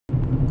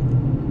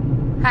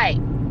Hi,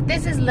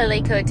 this is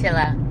Lily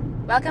Cotilla.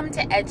 Welcome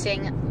to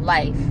Etching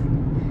Life.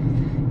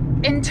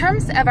 In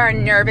terms of our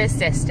nervous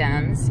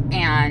systems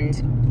and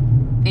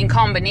in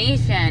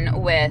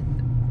combination with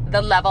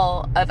the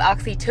level of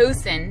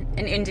oxytocin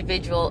an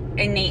individual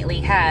innately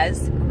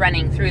has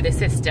running through the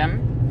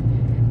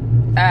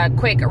system, a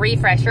quick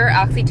refresher,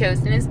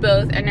 oxytocin is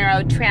both a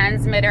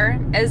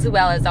neurotransmitter as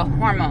well as a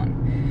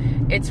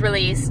hormone. It's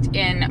released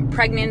in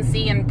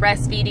pregnancy and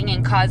breastfeeding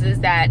and causes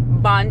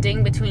that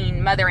bonding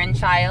between mother and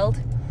child.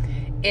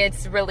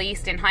 It's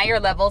released in higher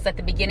levels at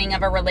the beginning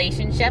of a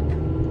relationship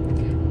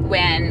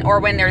when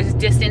there's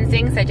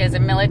distancing, such as a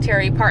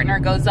military partner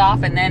goes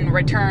off and then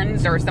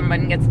returns, or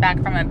someone gets back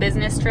from a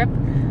business trip.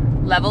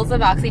 Levels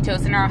of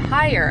oxytocin are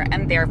higher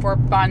and therefore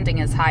bonding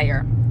is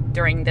higher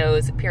during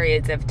those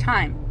periods of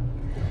time.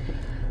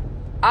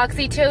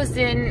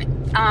 Oxytocin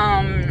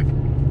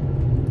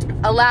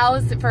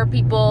allows for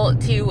people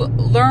to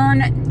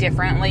learn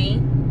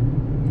differently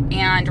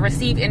and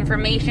receive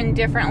information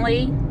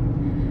differently.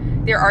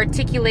 Their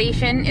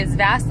articulation is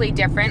vastly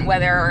different,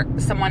 whether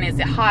someone is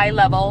a high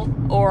level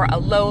or a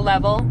low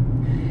level.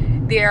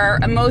 Their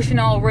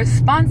emotional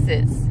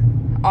responses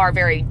are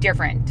very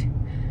different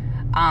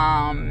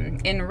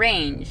in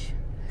range.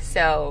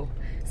 So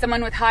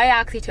someone with high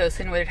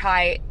oxytocin would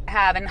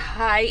have a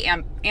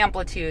high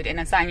amplitude in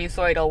a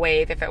sinusoidal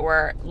wave if it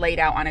were laid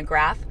out on a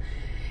graph.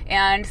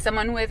 And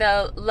someone with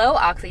a low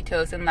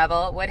oxytocin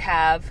level would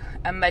have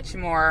a much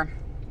more,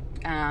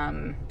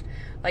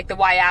 like the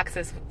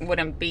y-axis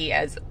wouldn't be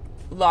as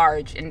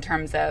large in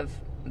terms of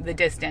the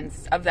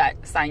distance of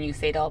that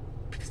sinusoidal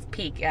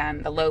peak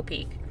and the low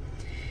peak.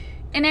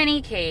 In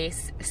any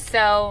case,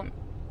 so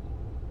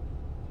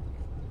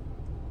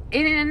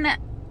in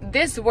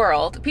this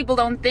world, people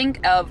don't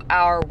think of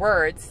our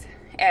words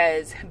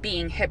as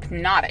being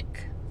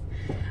hypnotic.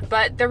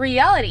 But the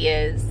reality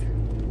is,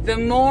 the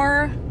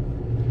more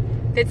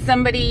that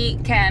somebody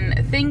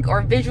can think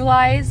or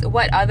visualize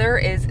what other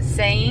is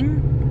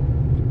saying,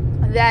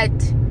 that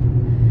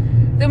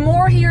the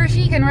more he or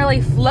she can really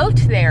float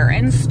there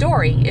in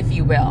story, if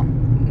you will.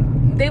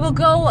 They will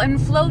go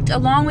and float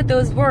along with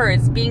those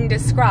words being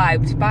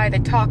described by the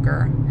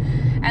talker.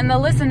 And the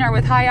listener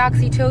with high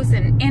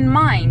oxytocin in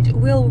mind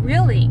will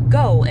really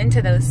go into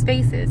those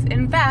spaces.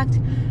 In fact,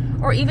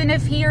 or even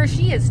if he or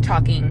she is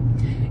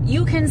talking,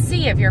 you can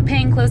see, if you're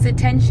paying close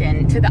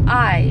attention to the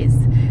eyes,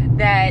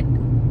 that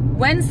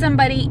when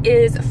somebody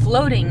is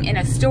floating in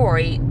a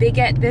story, they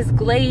get this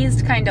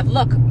glazed kind of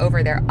look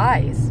over their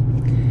eyes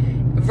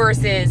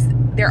versus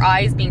their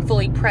eyes being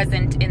fully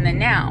present in the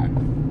now.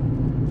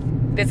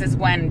 This is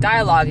when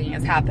dialoguing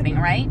is happening,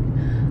 right?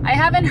 I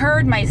haven't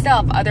heard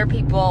myself other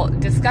people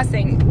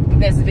discussing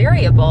this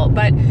variable,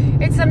 but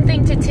it's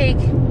something to take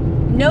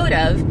note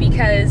of,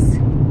 because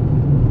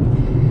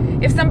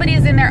if somebody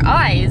is in their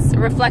eyes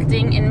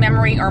reflecting in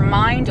memory or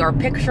mind or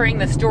picturing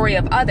the story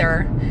of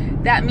other,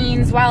 that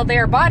means while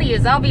their body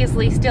is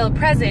obviously still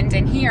present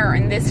and here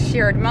in this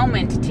shared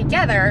moment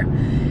together,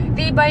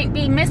 they might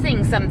be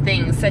missing some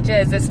things, such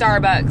as a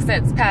Starbucks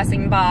that's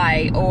passing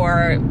by,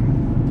 or,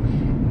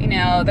 you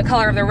know, the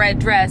color of the red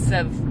dress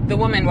of the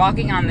woman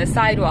walking on the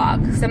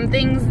sidewalk. Some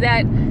things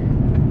that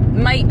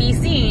might be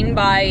seen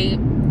by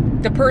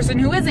the person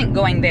who isn't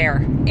going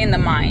there in the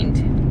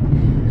mind.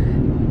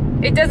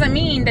 It doesn't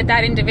mean that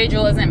that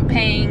individual isn't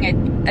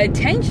paying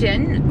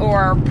attention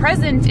or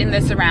present in the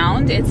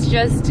surround. It's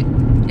just,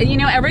 you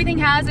know, everything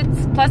has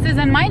its pluses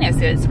and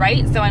minuses,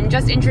 right? So I'm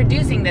just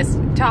introducing this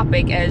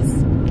topic as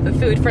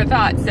food for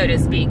thought, so to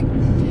speak.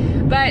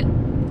 But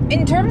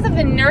in terms of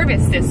the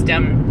nervous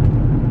system,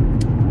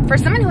 for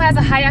someone who has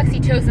a high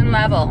oxytocin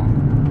level,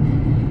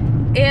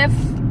 if,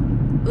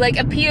 like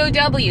a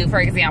POW, for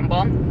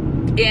example,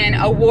 in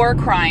a war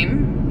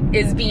crime,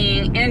 is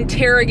being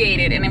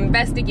interrogated and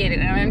investigated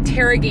and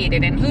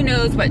interrogated, and who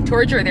knows what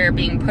torture they're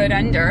being put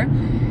under,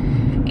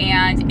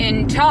 and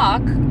in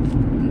talk,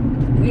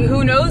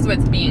 who knows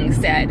what's being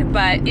said.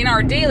 But in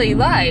our daily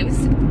lives,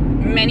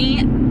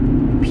 many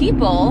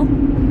people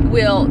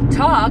will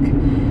talk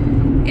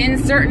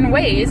in certain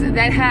ways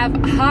that have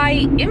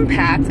high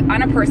impact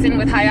on a person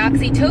with high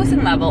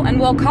oxytocin level and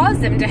will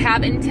cause them to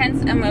have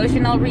intense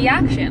emotional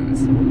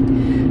reactions.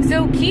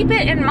 So keep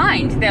it in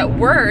mind that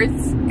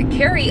words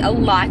carry a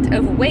lot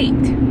of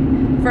weight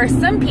for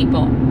some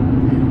people,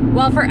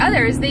 while for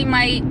others they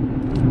might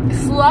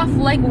slough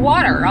like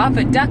water off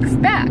a duck's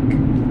back.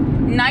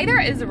 Neither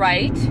is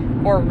right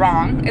or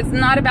wrong. It's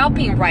not about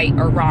being right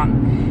or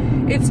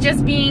wrong. It's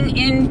just being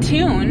in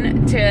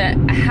tune to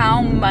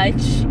how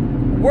much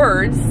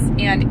words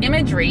and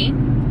imagery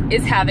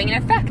is having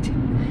an effect.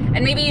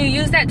 And maybe you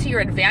use that to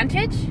your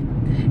advantage,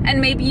 and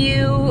maybe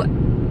you,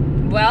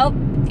 well,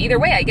 either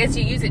way, I guess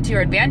you use it to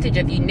your advantage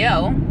if you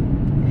know.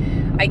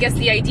 I guess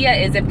the idea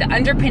is, if the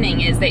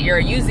underpinning is that you're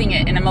using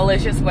it in a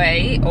malicious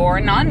way or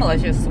a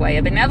non-malicious way,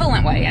 a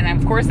benevolent way. And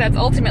of course, that's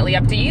ultimately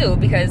up to you,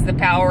 because the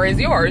power is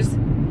yours.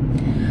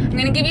 I'm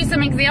going to give you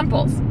some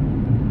examples.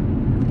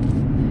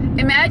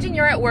 Imagine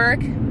you're at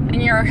work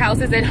and your house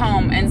is at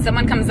home, and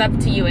someone comes up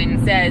to you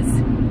and says,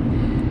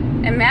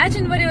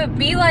 imagine what it would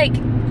be like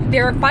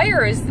there are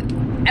fires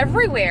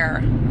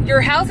everywhere.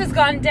 Your house has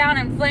gone down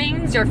in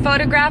flames. Your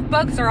photograph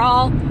books are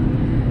all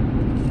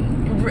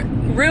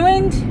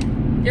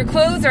ruined. Your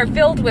clothes are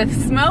filled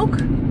with smoke.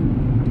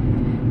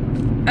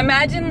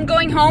 Imagine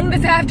going home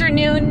this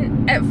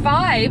afternoon at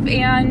 5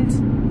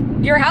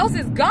 and your house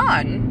is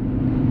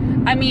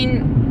gone. I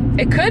mean,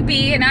 it could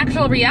be an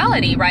actual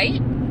reality,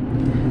 right?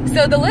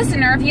 So the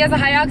listener, if he has a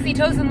high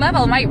oxytocin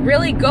level, might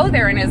really go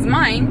there in his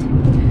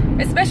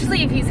mind,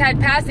 especially if he's had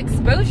past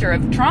exposure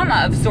of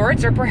trauma of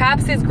sorts, or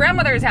perhaps his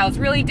grandmother's house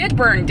really did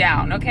burn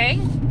down, okay?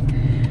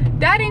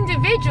 That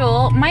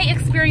individual might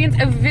experience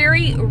a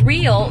very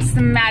real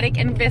somatic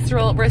and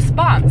visceral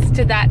response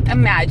to that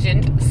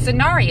imagined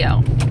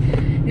scenario.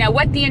 Now,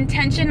 what the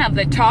intention of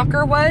the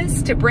talker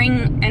was to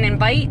bring and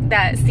invite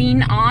that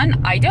scene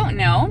on, I don't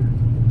know.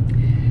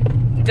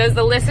 Does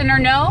the listener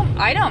know?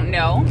 I don't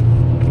know.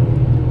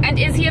 And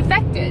is he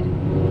affected?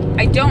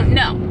 I don't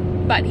know.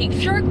 But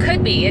he sure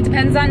could be. It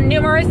depends on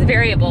numerous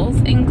variables,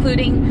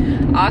 including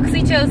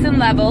oxytocin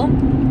level,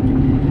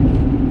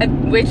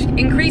 which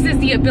increases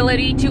the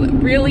ability to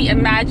really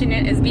imagine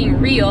it as being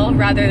real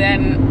rather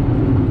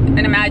than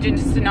an imagined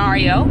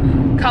scenario,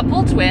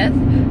 coupled with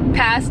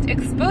past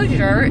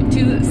exposure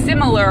to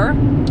similar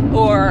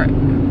or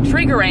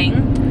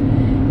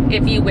triggering,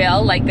 if you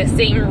will, like the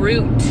same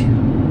root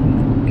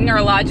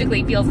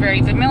neurologically feels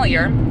very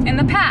familiar in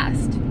the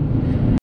past.